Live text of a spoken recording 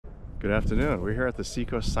Good afternoon. We're here at the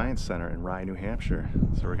Seacoast Science Center in Rye, New Hampshire.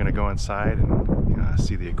 So we're going to go inside and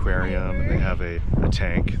see the aquarium, and they have a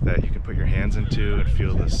tank that you can put your hands into and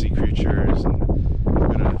feel the sea creatures. And we're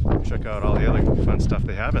going to check out all the other fun stuff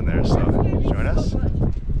they have in there. So join us. So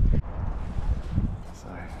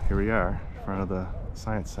here we are in front of the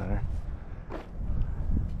Science Center.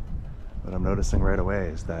 What I'm noticing right away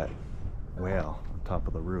is that whale on top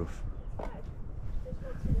of the roof.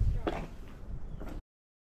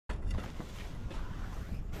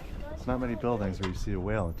 There's not many buildings where you see a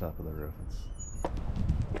whale on top of the roof.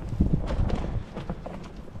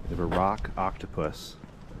 They have a rock octopus.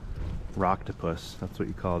 Rocktopus, that's what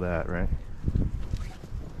you call that, right?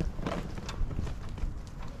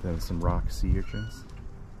 Then some rock sea urchins.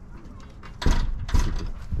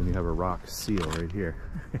 Then you have a rock seal right here.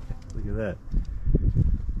 Look at that.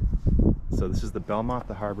 So this is the Belmont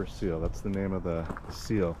the Harbor seal. That's the name of the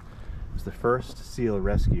seal. It was the first seal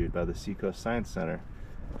rescued by the Seacoast Science Center,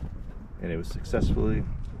 and it was successfully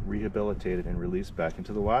rehabilitated and released back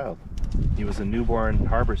into the wild. He was a newborn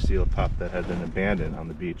harbor seal pup that had been abandoned on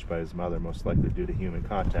the beach by his mother, most likely due to human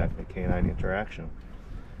contact and canine interaction.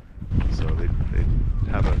 So they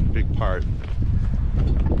have a big part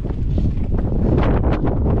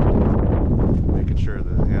making sure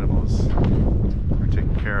the animals are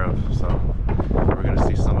taken care of. So we're going to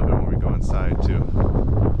see some of it when we go inside too.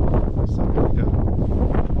 So here we go.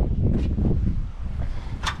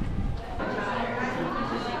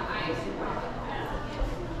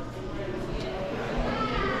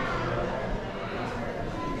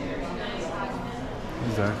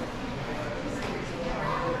 Zach.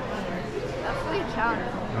 A free calendar.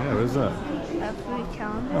 Yeah, what is that? A free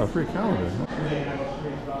calendar. Oh, a free calendar.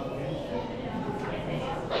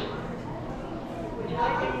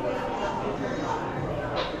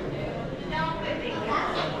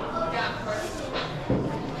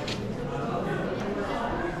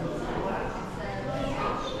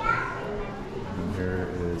 And here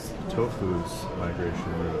is Tofu's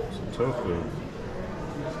migration route. So Tofu.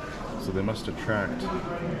 So they must attract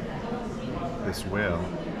this whale,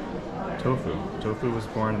 Tofu. Tofu was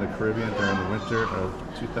born in the Caribbean during the winter of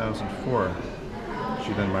 2004.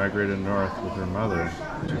 She then migrated north with her mother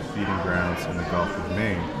to feeding grounds in the Gulf of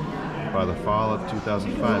Maine. By the fall of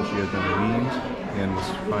 2005, she had been weaned and was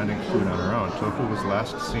finding food on her own. Tofu was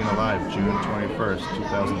last seen alive June 21st,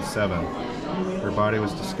 2007. Her body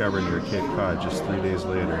was discovered near Cape Cod just 3 days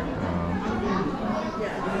later.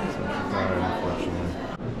 So she died, unfortunately.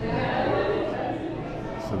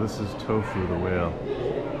 So this is Tofu the whale.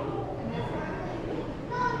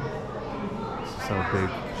 This is how big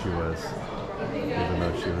she was, even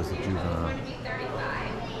though she was a juvenile.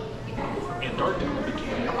 Antarctica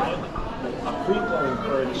became an island. A free-flowing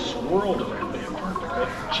current swirled around Antarctica,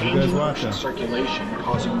 changing ocean circulation,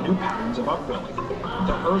 causing new patterns of upwelling.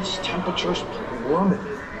 The Earth's temperatures plummeted,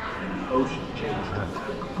 and the ocean changed.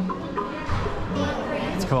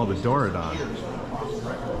 It's called a Dorodon.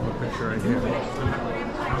 A picture right here.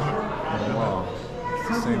 On the wall. It's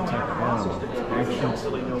the same type of animal.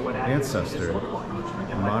 Ancient ancestor, a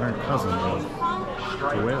modern cousin of the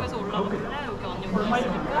whale. It might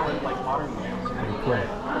have been colored like modern whales, red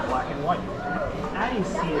or black and white. How do you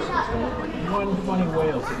see it supposed to look like one funny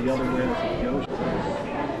whale to the other whales of the ocean?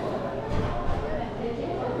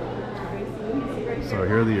 So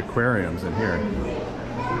here are the aquariums in here.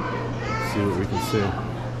 Let's see what we can see.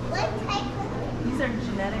 These are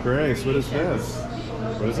genetic. Grace, what is this?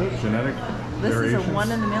 What is it? Genetic This variations? is a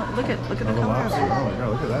 1 in a million. Look at the Of a color. lobster. Oh my god,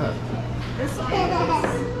 look at that. This is. That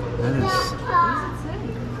is. What does it say?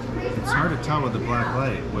 It's hard to tell with the black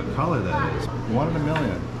light what color that is. 1 in a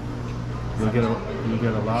million. You'll get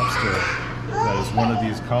a lobster that is one of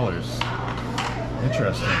these colors.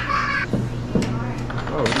 Interesting.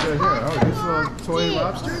 Oh, what do you got here? Oh, these little toy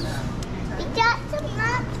lobsters? We got some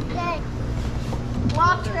lobster.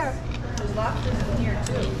 Lobster. There's lobsters in here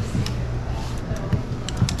too.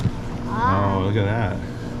 Oh, look at that.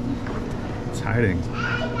 It's hiding.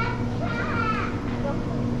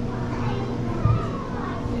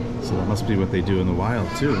 So that must be what they do in the wild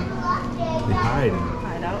too. They hide and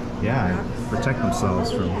Hide out. yeah, protect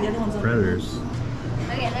themselves from predators.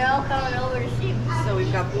 Okay, they're all coming over to see. So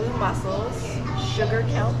we've got blue mussels, sugar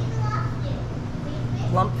kelp,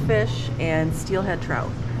 lumpfish, and steelhead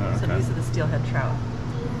trout. Oh, So okay. these are the steelhead trout.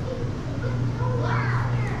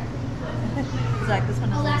 Zach, this one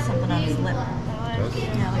has like something on his lip. Does it?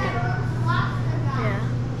 Yeah, look at Yeah.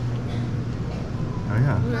 Oh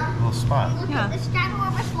yeah, a little spot. it. Yeah. This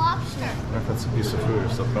ginormous lobster. I wonder if that's a piece of food or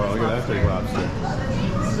something. Oh, look at that big lobster.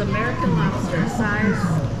 This is American lobster, size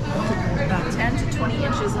about 10 to 20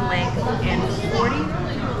 inches in length and 40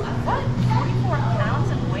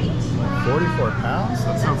 44 pounds?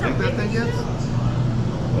 That's how big that thing gets?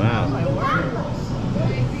 Wow.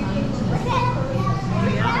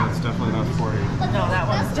 It's definitely not 40. No, that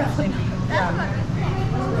one's definitely not.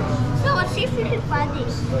 So let's see if we can find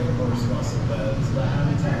these. What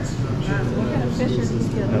kind of fish are these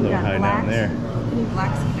good? Another one hiding down there.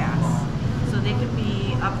 Black sea bass. So they could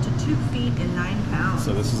be up to 2 feet and 9 pounds.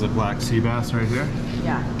 So this is a black sea bass right here?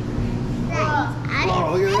 Yeah.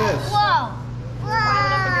 Oh, look at this. Whoa!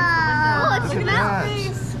 Whoa! It's Look a at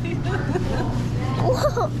mouse.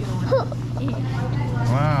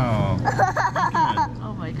 Wow.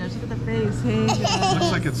 Oh my gosh, look at the face. Hey.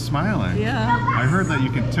 Looks like it's smiling. Yeah. I heard that you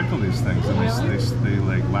can tickle these things and they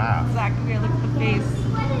like laugh. Exactly. Look at the face.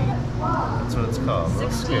 That's what it's called.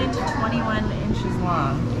 16 to 21 inches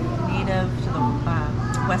long. Native to the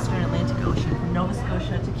western Atlantic Ocean, from Nova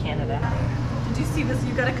Scotia to Canada. Did you see this?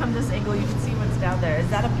 You got to come this angle. You can see what's down there. Is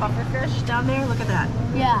that a puffer fish down there? Look at that.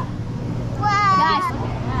 Yeah. Wow. Guys.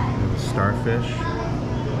 There's a starfish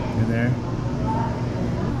in there.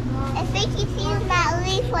 I think you see that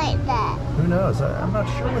leaf like that. Who knows? I'm not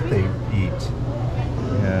sure what they eat.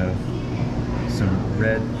 We have some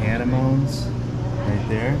red anemones right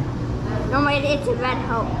there. No, wait, it's a red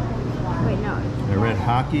hope. Wait, no. The red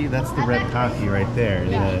hockey, that's the red hockey right there.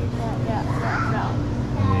 Yeah.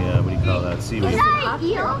 What do you call that? Seaweed. Is that an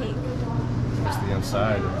eel? That's the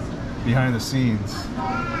inside, behind the scenes.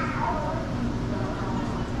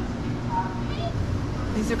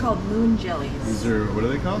 These are called moon jellies. These are, what are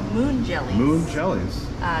they called? Moon jellies. Moon jellies.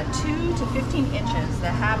 2 to 15 inches.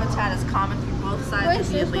 The habitat is common through both sides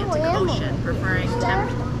of the Atlantic Ocean, preferring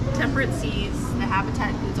temperate seas. The habitat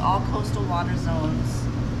includes all coastal water zones.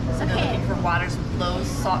 So they're looking for waters with low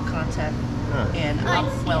salt content and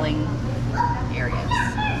upwelling areas.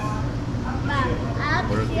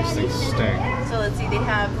 What are these things stink? So let's see, they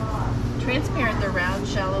have transparent, the round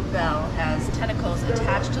shallow bell has tentacles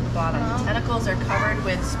attached to the bottom. The tentacles are covered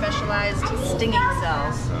with specialized stinging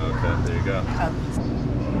cells. Okay, there you go.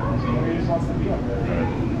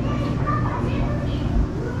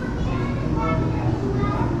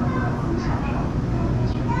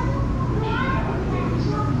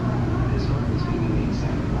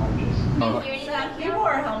 We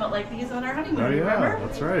wore a helmet like these on our honeymoon, Oh yeah, remember?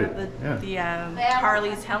 that's right. The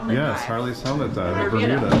Harley's helmet Yes, dive. Harley's helmet dive in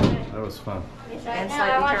Bermuda. Bermuda. That was fun. And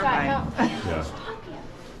slightly terrifying. Yeah.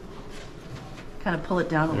 Kind of pull it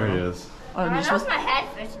down a There little. he is. Oh, you're That was supposed my head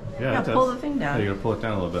fish. Yeah, Yeah, it does. pull the thing down. Yeah, you gotta pull it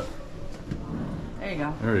down a little bit. There you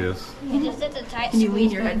go. There he is. You just did the tight Can you lean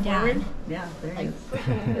squeeze your going head forward. down? Yeah, there he is.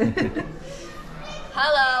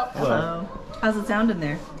 Hello. Hello. How's it sound in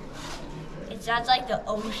there? It sounds like the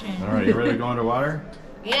ocean. All right, you ready to go underwater?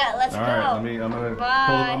 Yeah, let's All go. right,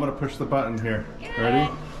 I'm gonna push the button here. Good. Ready?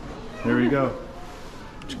 There we go.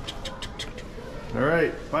 All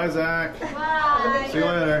right, bye Zach. Bye. See you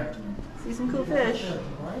later. See some cool fish.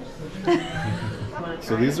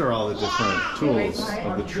 So these are all the different tools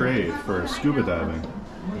of the trade for scuba diving.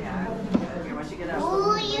 Here, once you get out.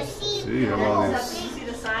 Oh, you see. See, you have all these See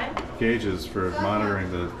the sign? gauges for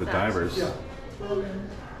monitoring the divers. Then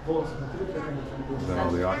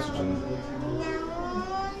all the oxygen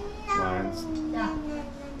lines.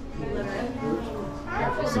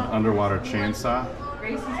 Some underwater chainsaw.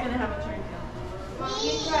 Gracie's gonna have a turn now.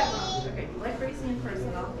 Okay, let Gracie in first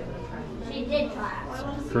and I'll give it a try. She did try.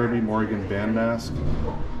 Kirby Morgan band mask.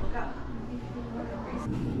 Look up.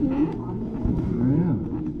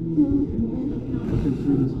 Looking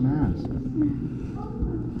through this mask.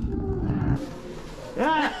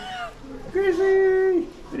 Ah! Gracie!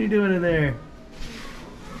 What are you doing in there?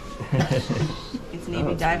 It's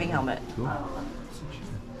Navy diving helmet. Cool.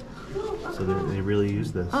 So they really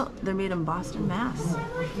use this. Oh, they're made in Boston, Mass.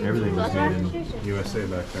 Everything was made in USA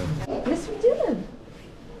back then. Yes, we did.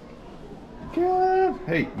 Caleb!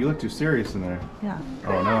 Hey, you look too serious in there. Yeah.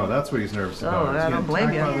 Oh no, that's what he's nervous about. Oh, He's I don't getting blame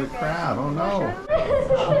attacked you. by the crab. Oh no.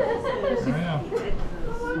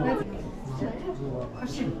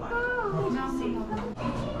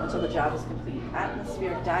 Until the job is complete.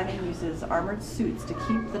 Atmospheric diving uses armored suits to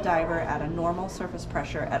keep the diver at a normal surface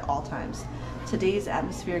pressure at all times. Today's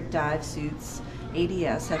atmospheric dive suits,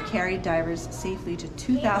 ADS, have carried divers safely to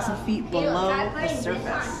 2,000 feet below the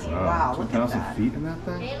surface. Wow, look at 2,000 that. feet in that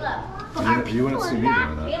thing? Caleb. You wouldn't see me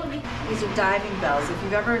doing that. These are diving bells. If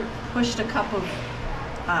you've ever pushed a cup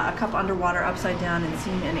underwater upside down and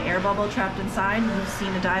seen an air bubble trapped inside, you've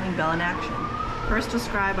seen a diving bell in action. First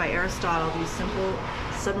described by Aristotle, these simple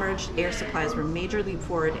submerged air supplies were a major leap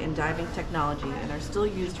forward in diving technology and are still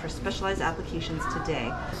used for specialized applications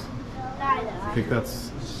today. Think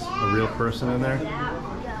that's a real person in there?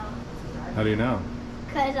 How do you know?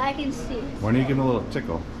 Because I can see. Why don't you give him a little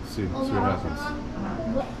tickle? See what happens.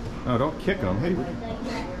 Oh, don't kick him. Hey,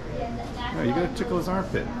 no, you gotta tickle his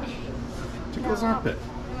armpit. Tickle his armpit.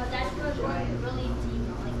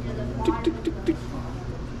 Tick, tick, tick, tick.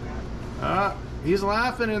 Ah, he's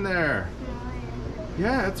laughing in there.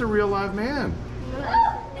 Yeah, it's a real live man.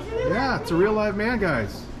 Yeah, it's a real live man,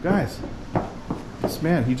 guys. Guys, this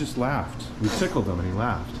man, he just laughed. We tickled him and he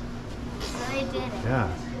laughed. I did it. Yeah.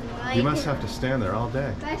 You must have to stand there all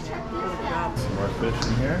day. Guys, check this out. Some more fish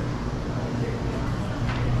in here.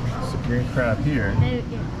 Some green crab here. And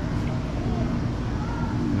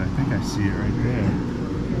I think I see it right there.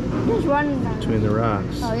 There's one Between the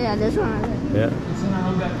rocks. Oh yeah, there's one. Yeah.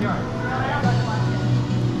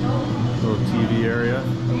 Little TV area.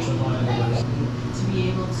 To be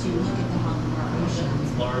able to look at the health of our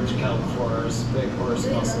oceans. Large kelp forests, big horse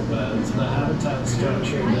mussel beds, the habitat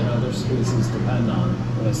structure that other species depend on.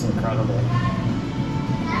 It's incredible.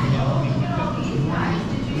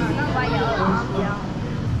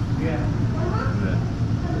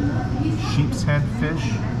 Sheep's head fish.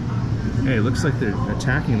 Hey, it looks like they're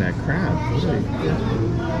attacking that crab. What are they?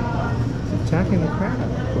 It's attacking the crab.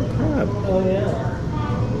 Poor crab. Oh yeah.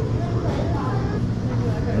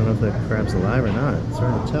 I don't know if that crab's alive or not. It's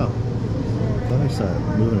hard to tell. I thought I saw it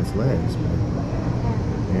moving its legs, but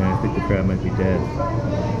yeah, I think the crab might be dead.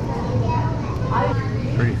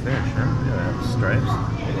 Pretty fish, huh? Yeah, stripes.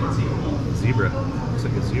 Zebra. Looks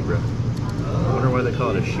like a zebra. I wonder why they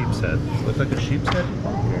call it a sheep's head. Does it look like a sheep's head?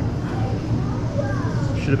 Here.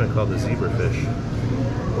 Should have been called a zebrafish.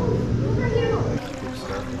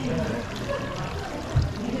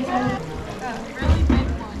 Really big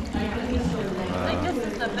one. Like this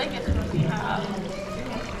is the biggest one we have.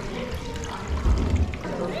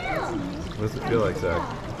 What does it feel like, Zach?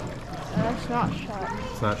 It's not sharp.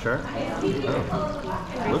 It's not sharp? Oh.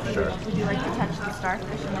 It looks sharp. Would you like to touch the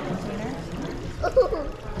starfish in the container?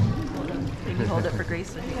 You can hold it for Grace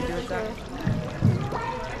so you can do it, Zach.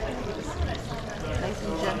 Nice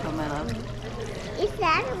and gentle, my love. Is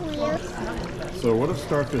that a wheel? So what do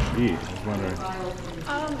starfish eat? I was wondering.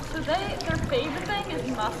 So their favorite thing is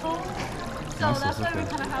mussels. So Mussels, that's why we okay.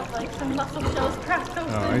 kind of have like some mussel shells cracked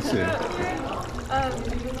open. Oh, I see.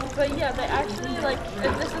 But yeah, they actually like,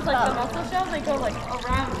 if this is like the mussel shell, they go like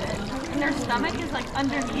around it. And their stomach is like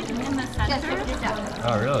underneath in the center.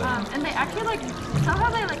 Oh, really? And they actually like, somehow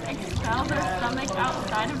they like expel their stomach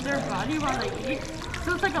outside of their body while they eat.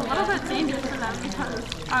 So it's like a little bit dangerous for them because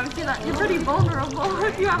obviously that you're pretty vulnerable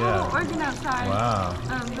if you have a little organ outside. Wow.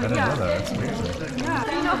 I But didn't yeah. know that. That's amazing. Yeah.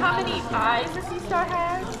 Do you know how many eyes a sea star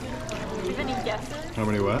has? Do you have any guesses? How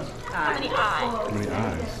many what? How many eyes? How many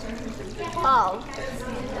eyes? Oh,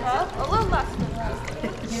 Well, a little less than that.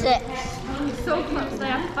 6. So close. They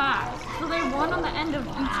have 5. So they have 1 on the end of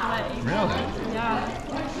each leg. Really? Yeah.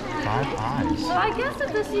 5 eyes. So I guess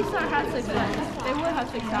if the sea star had 6 legs, they would have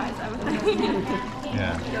 6 eyes, I would think.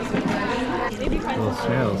 Yeah. Maybe find Little some.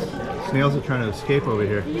 snails. Snails are trying to escape over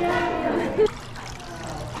here. Yeah.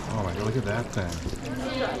 Oh my god, look at that thing.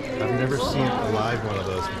 I've never seen a live one of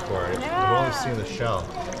those before. I've only seen the shell.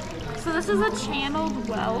 So this is a channeled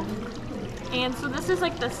whelk. And so this is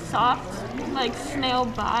like the soft, like snail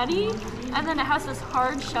body. And then it has this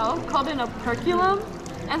hard shell called an operculum.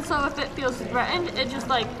 And so if it feels threatened, it just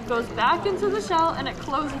like goes back into the shell and it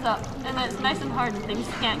closes up. And then it's nice and hard and things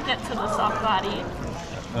can't get to the soft body.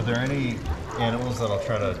 Are there any animals that'll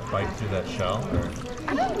try to bite through that shell? Or?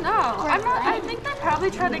 I don't know. I think they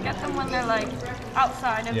probably try to get them when they're like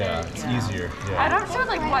outside of Yeah, it. it's easier. I'm Yeah. not sure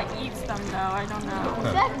like what eats them though. I don't know.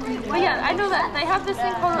 Huh. But yeah, I know that they have this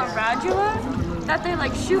thing called a radula that they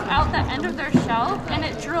like shoot out the end of their shell and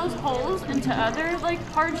it drills holes into other like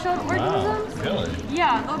hard-shelled Wow, organisms. really?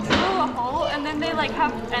 Yeah, they'll drill a hole and then they like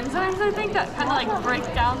have enzymes I think that kind of like break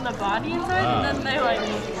down the body inside Wow. and then they like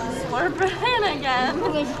slurp it in again.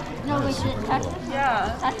 No, we should touch it.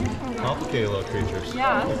 Yeah. Complicated little creatures.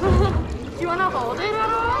 Yeah. Do you want to hold it at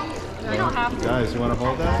all? You don't have to. Guys, you want to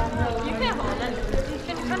hold that? You can hold it.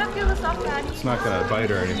 You can kind of feel the soft body. It's not going to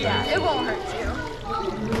bite or anything. Yeah, it won't hurt you.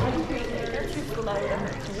 You're too slow to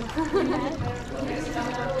hurt you.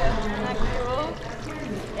 Isn't that cool?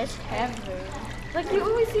 It's heavy. Like you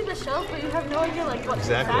always see the shells, but you have no idea like what's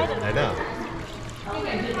Exactly, inside of I it. know.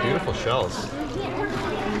 Beautiful shells.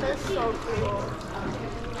 That's so cool.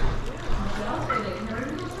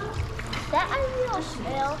 Is that a real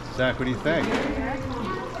shell? Zach, what do you think?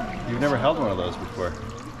 You've never held one of those before.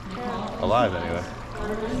 Alive, anyway. There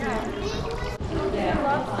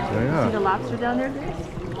you See the go. lobster down there, Grace?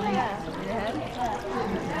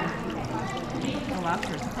 The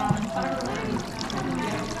lobster's crawling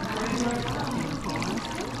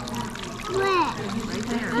Where?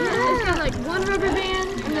 It's got like one rubber band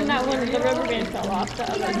and then the rubber band fell off the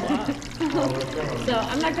other slot. So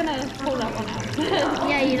I'm not gonna pull that one out.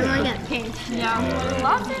 Yeah, you don't want to get pinched. Yeah,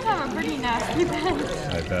 lobsters have a pretty nasty pinch.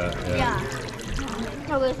 I bet, yeah.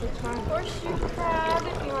 Horseshoe crab,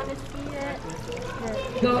 if you want to see it.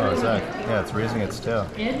 Oh, is that? Yeah, it's raising its tail.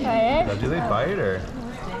 Now, do they bite or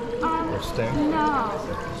sting? No.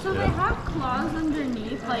 So they have claws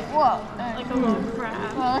underneath, like a little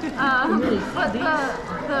crab. But the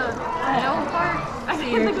tail part, I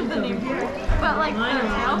can't think of the name for it, but like the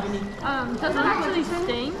tail doesn't actually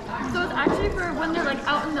sting. So it's actually for when they're like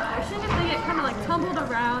out in the ocean, if they get kind of like tumbled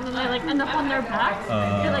around and they like end up on their backs,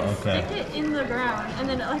 they like stick it in the ground and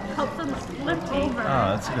then it like helps them lift over.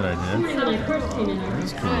 Oh, that's a good idea.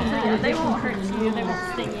 That's cool. Yeah, they won't hurt you, they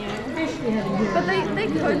won't sting you. But they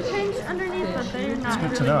could pinch underneath, but they're not.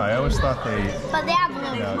 Good to know. I always thought they. But they have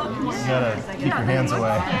blue. You gotta keep your hands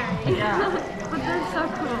away. Yeah, but they're so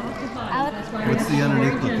cool. What's the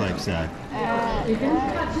underneath look like, Zach? See?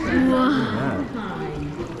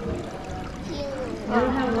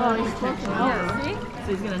 So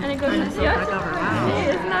he's gonna and it goes into back over. Wow.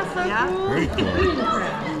 Isn't that so cool? Very cool.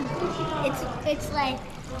 It's like.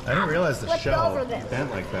 I didn't realize the What's shell over this? bent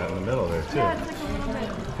like that in the middle there too. Yeah, it's like a little bit.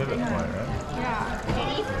 Pivot point, right? Yeah.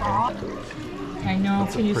 I know.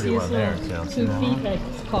 That's Can a you pretty see one his there, little Chelsea. 2 feet? I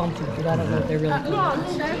just call them 2 feet. I don't know if they're really good.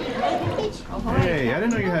 Hey, I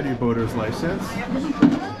didn't know you had your boater's license.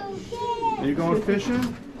 Are you going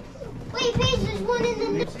fishing? Wait, fish, there's one in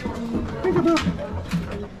the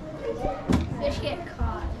fish get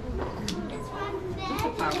caught. This one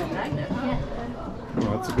there. Oh,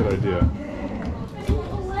 that's a good idea.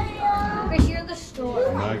 Grace, you're the store.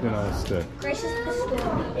 A magnet on a stick. Grace is the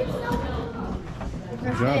store.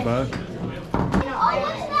 Good job, bud. Oh,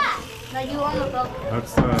 what's that? No, you on the boat.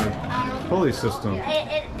 That's the pulley system. Can I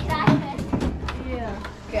fish? Yeah.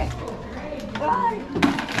 Okay.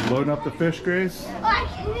 Loading up the fish, Grace? Oh, I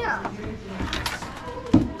can't.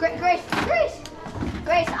 Grace,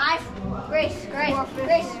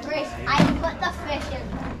 I put the fish in.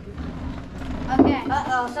 Okay.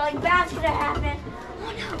 Uh-oh, so like bad's gonna happen.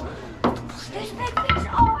 Oh no. There's big fish.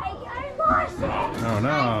 Oh, I lost it. Oh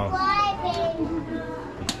no.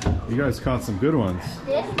 You guys caught some good ones.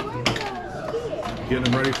 This one goes here. Getting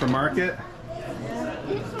them ready for market?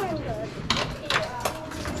 This one goes here.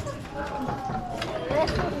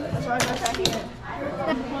 This one goes right here.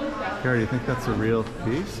 Carrie, do you think that's a real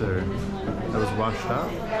piece or that was washed out?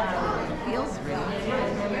 Feels real.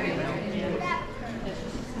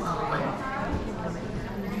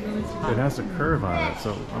 It has a curve on it,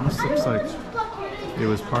 so it almost looks like it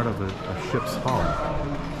was part of a ship's hull.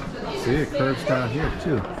 See, it curves down here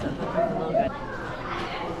too.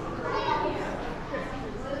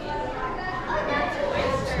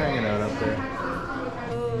 Just hanging out up there.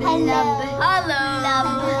 Hello.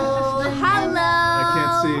 I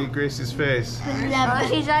can't see Gracie's face.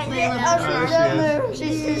 She's right there. There she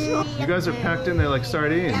is. You guys are packed in there like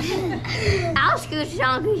sardines. I'll scooch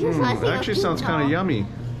down because It actually sounds kind of yummy.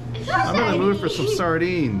 I'm in the mood for some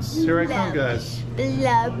sardines. Here I come, guys.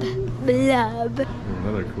 Blub, blub.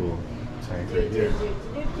 Another cool tank right here.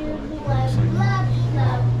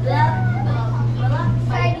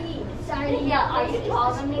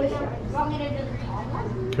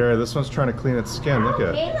 Kara, this one's trying to clean its skin. Look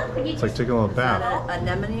at it. It's like taking a little bath.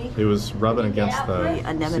 Anemone? It was rubbing against the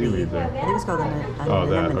Anemone. seaweed I there. think it's called anemone. Oh,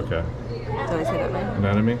 that, okay. Did I say that right?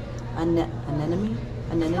 Anemone? Anemone?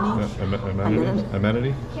 Anemone?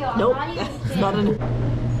 Amenity? Nope. It's not an.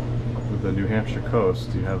 With the New Hampshire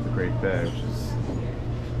coast, you have the Great Bay, which is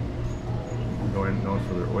known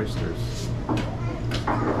for their oysters.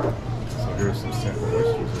 So here's some sample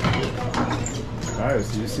oysters right here.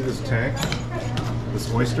 Guys, do you see this tank? This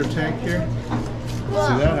oyster tank here?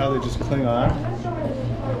 See that? How they just cling on?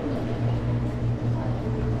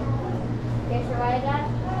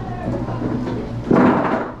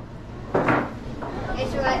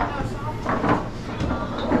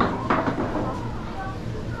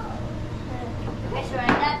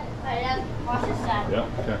 Yeah,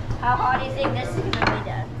 okay. How hard do you think this is going to be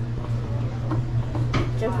done?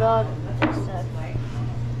 To build this stuff.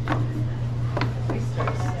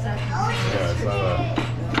 Yeah, it's not a...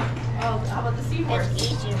 Oh, how about the seahorse? It's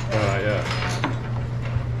easier. yeah.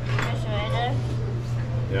 Just right there.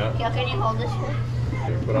 Yeah. Yeah, can you hold this here?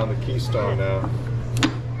 Okay, put on the keystone now.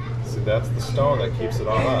 See, that's the stone that keeps it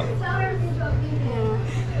all up. Good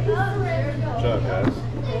job, guys.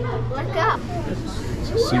 Look up. It's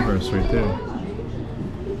a seahorse right there.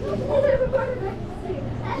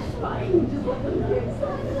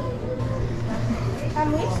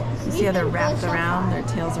 I'm You see how they're wrapped around? Their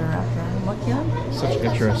tails are wrapped around. Look, yeah. Such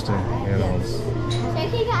interesting animals. Can I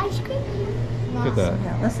get ice cream? Look at that.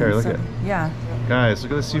 Yeah, listen. Here, look so, at. yeah. Guys,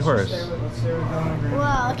 look at the seahorse. Whoa,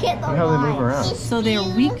 look at the Look how they move line. around. So they're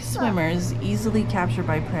weak swimmers, easily captured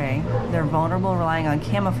by prey. They're vulnerable, relying on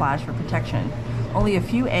camouflage for protection. Only a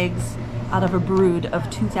few eggs out of a brood of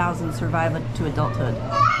 2,000 survive to adulthood.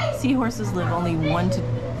 Seahorses live only 1 to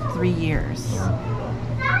 3 years.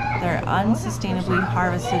 They're unsustainably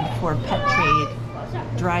harvested for pet trade,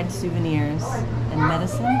 dried souvenirs, and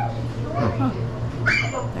medicine. Huh.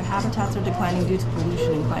 Their habitats are declining due to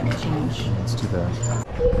pollution and climate change. Let's do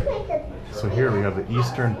that. So here we have the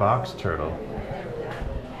eastern box turtle.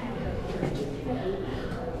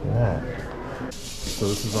 Yeah. So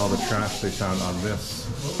this is all the trash they found on in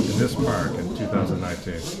this park in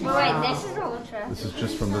 2019. Oh, wait, this is all the trash. This is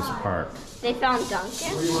just from this park. They found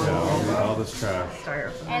Duncan Yeah, all this trash.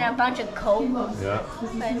 and a bunch of Coke. Yeah.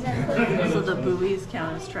 So the buoys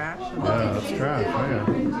count as trash? Yeah, that's trash. Oh, yeah.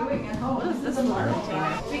 What is this water container?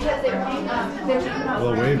 A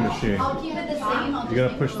little wave machine. You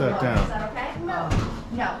gotta push that down. No.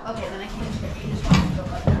 Okay, then I can't.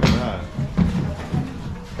 Look at that.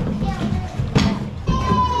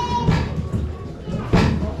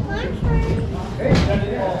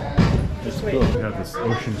 It's cool. We have this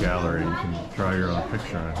ocean gallery. You can draw your own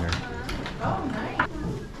picture on here.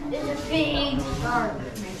 There's a big shark.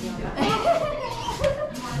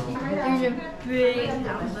 There's a big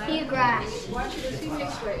sea grass.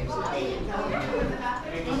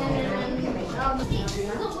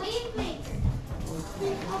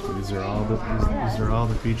 These are all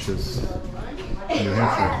the beaches in New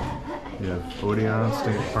Hampshire. You have Odeon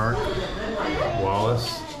State Park,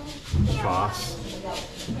 Wallace, Foss,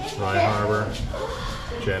 Rye Harbor,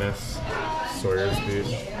 Jenness, Sawyers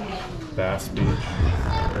Beach, Bass Beach,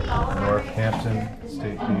 Northampton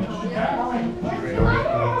State Beach, North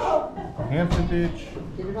Beach, Hampton Beach,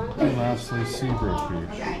 and lastly Seabrook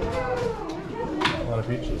Beach. A lot of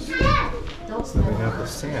beaches. So then we have the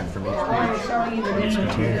sand from each beach. These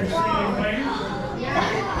containers.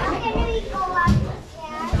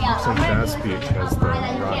 So Bass Beach has the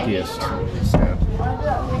rockiest sand,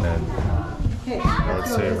 and then I would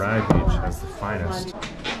say Rye Beach has the finest.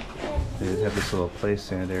 They have this little play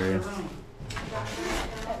sand area.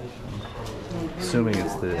 Assuming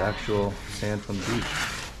it's the actual sand from the beach.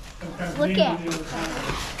 Look at it.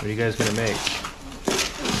 What are you guys gonna make?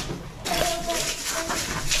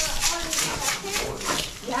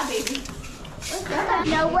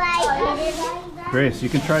 No way. Grace, you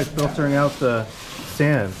can try filtering out the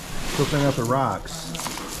sand, filtering out the rocks.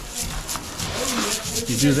 If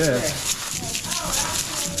you do this,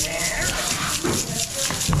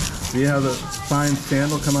 see how the fine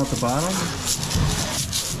sand will come out the bottom?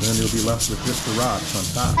 Then you'll be left with just the rocks on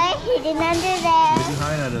top. What's hidden under What did there? you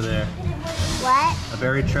hide under there? What? A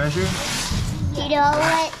buried treasure? You know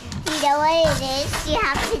what it is? You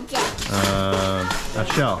have to dig. A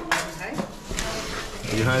shell.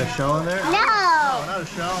 Did you hide a shell in there? No. Oh, not a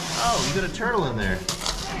shell. Oh, you got a turtle in there.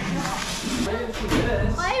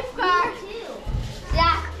 Lifeguard.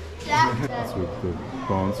 Jack. That's with the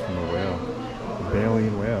bones from the whale. The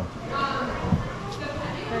baleen whale.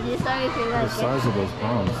 The size of those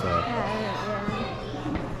bones.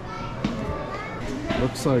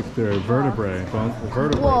 Looks like they're vertebrae.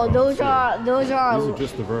 Vertebrae Whoa, bones. those are. These are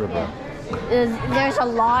just the vertebrae. There's a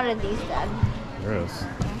lot of these then. There is.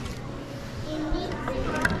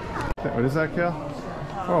 What is that, Cal?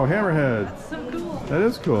 Oh, hammerhead. That's so cool. That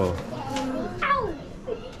is cool. Ow!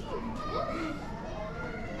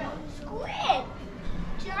 Squid!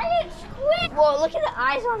 Giant squid! Whoa, look at the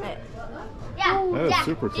eyes on it. Yeah, That is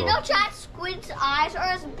super Do you cool. know giant squid's eyes are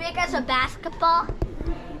as big as a basketball?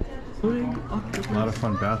 A lot of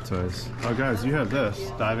fun bath toys. Oh, guys, you have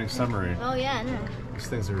this diving submarine. Oh yeah, I know. These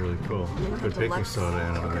things are really cool. Put baking soda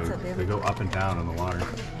in them and they go up and down in the water.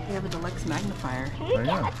 They have a deluxe magnifier. Can we Oh, get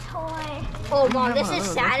yeah. a toy? Oh, Mom, this is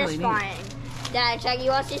Oh, that's really neat. satisfying. Dad, check. You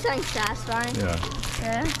want to see something satisfying? Yeah.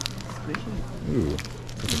 Yeah. Ooh,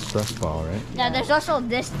 it's a stress ball, right? Yeah, there's also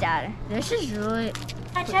this, Dad. This is really.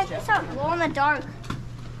 Check this out. Glow in the dark.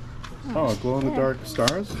 Oh, glow-in-the-dark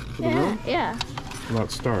stars for the room? Yeah. Not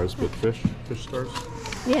stars, but fish stars.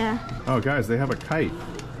 Yeah. Oh, guys, they have a kite.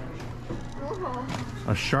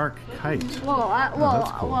 A shark kite. Whoa,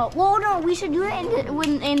 that's cool. whoa, no, we should do it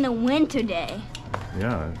in the wind today.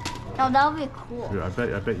 Yeah. No, that would be cool. Dude, I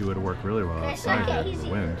bet you would work really well outside there in the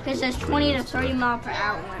wind. Because there's 20 to 30 mile per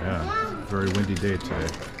hour wind. Yeah, very windy day today.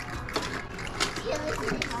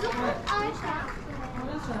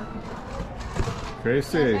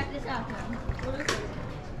 Gracie, Check this out.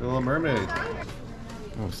 the Little Mermaid.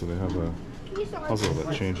 Oh, so they have a puzzle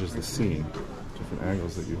that changes the scene, different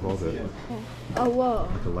angles that you hold it. Oh, whoa.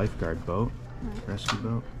 Like a lifeguard boat, rescue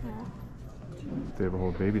boat. They have a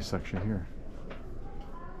whole baby section here.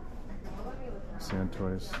 Sand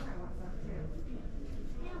toys.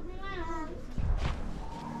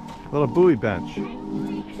 Little buoy bench.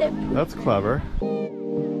 That's clever.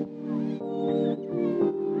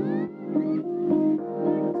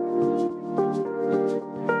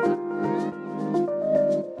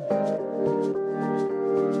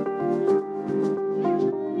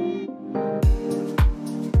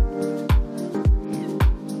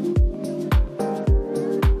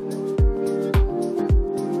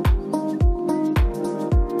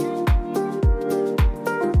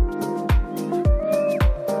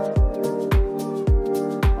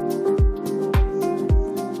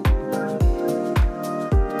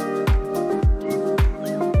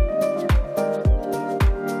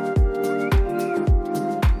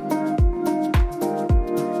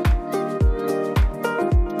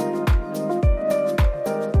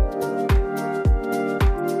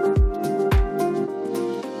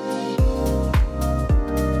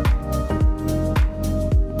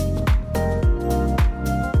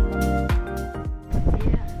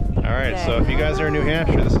 So if you guys are in New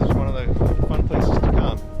Hampshire, this is one of the fun places to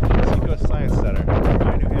come. Seacoast Science Center,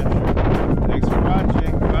 New Hampshire. Thanks for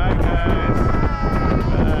watching. Bye, guys.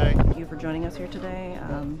 Bye. Thank you for joining us here today,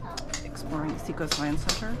 exploring the Seacoast Science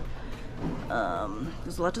Center.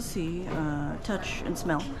 There's a lot to see, touch, and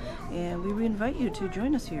smell, and we invite you to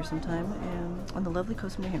join us here sometime on the lovely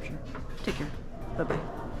coast of New Hampshire. Take care.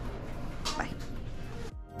 Bye-bye.